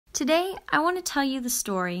Today, I want to tell you the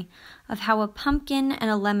story of how a pumpkin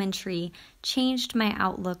and a lemon tree changed my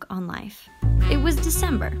outlook on life. It was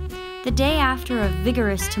December, the day after a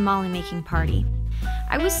vigorous tamale-making party.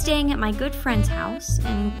 I was staying at my good friend's house,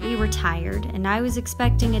 and we were tired, and I was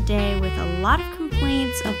expecting a day with a lot of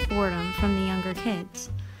complaints of boredom from the younger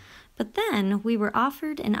kids. But then, we were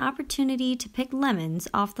offered an opportunity to pick lemons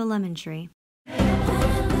off the lemon tree.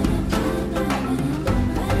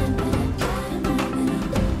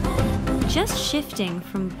 Just shifting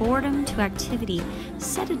from boredom to activity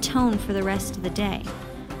set a tone for the rest of the day.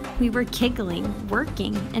 We were giggling,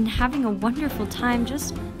 working, and having a wonderful time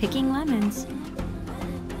just picking lemons.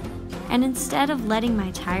 And instead of letting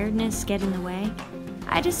my tiredness get in the way,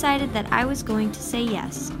 I decided that I was going to say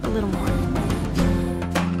yes a little more.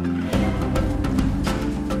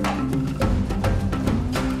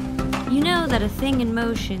 You know that a thing in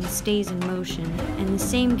motion stays in motion, and the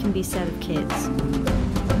same can be said of kids.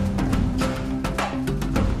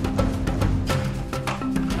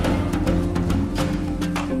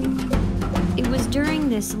 It was during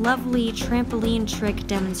this lovely trampoline trick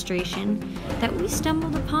demonstration that we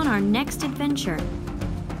stumbled upon our next adventure,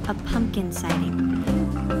 a pumpkin sighting.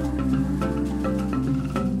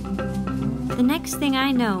 The next thing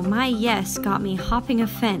I know, my yes got me hopping a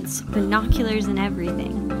fence, binoculars and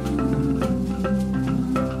everything.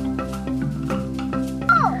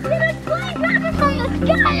 Oh, did a plane drop from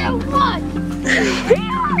the sky or what?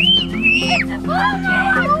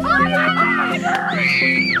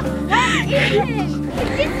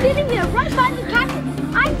 It's just sitting there right by the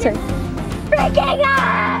captain. I'm just freaking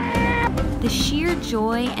out! The sheer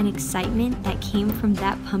joy and excitement that came from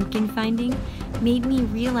that pumpkin finding made me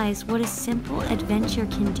realize what a simple adventure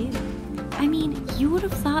can do. I mean, you would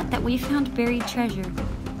have thought that we found buried treasure,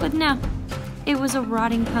 but no, it was a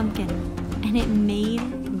rotting pumpkin, and it made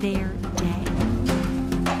their day.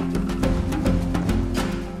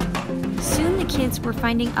 Soon the kids were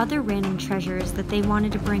finding other random treasures that they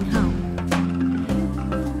wanted to bring home.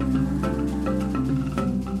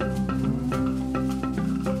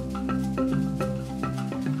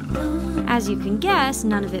 As you can guess,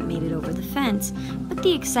 none of it made it over the fence, but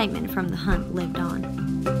the excitement from the hunt lived on.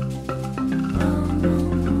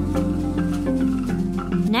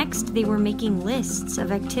 Next, they were making lists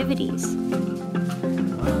of activities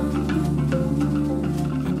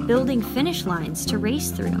and building finish lines to race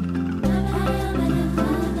through.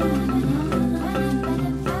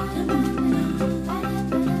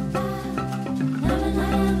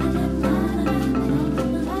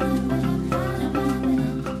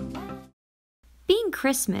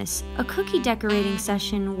 Christmas, a cookie decorating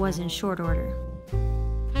session was in short order.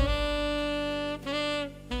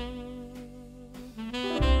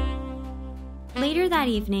 Later that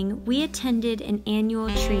evening, we attended an annual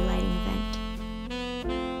tree lighting event.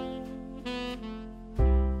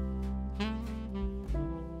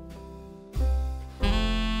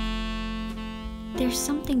 There's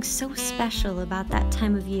something so special about that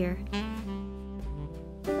time of year.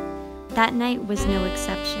 That night was no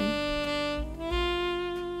exception.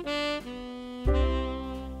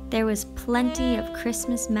 There was plenty of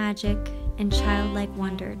Christmas magic and childlike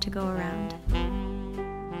wonder to go around.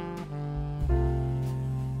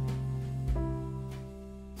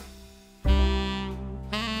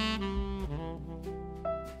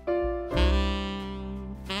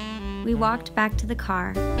 We walked back to the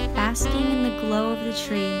car, basking in the glow of the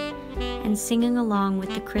tree and singing along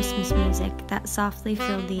with the Christmas music that softly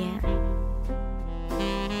filled the air.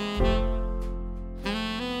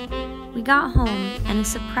 We got home, and a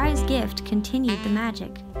surprise gift continued the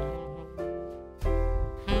magic.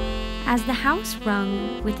 As the house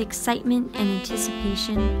rung with excitement and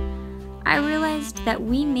anticipation, I realized that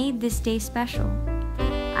we made this day special.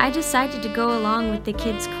 I decided to go along with the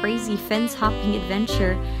kids' crazy fence-hopping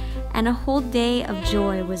adventure, and a whole day of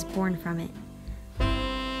joy was born from it.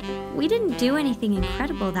 We didn't do anything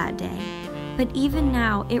incredible that day, but even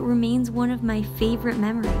now it remains one of my favorite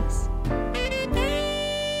memories.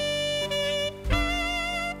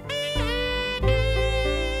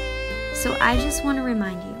 So I just want to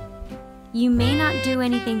remind you, you may not do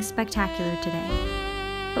anything spectacular today,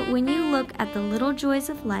 but when you look at the little joys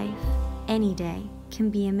of life, any day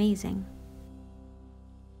can be amazing.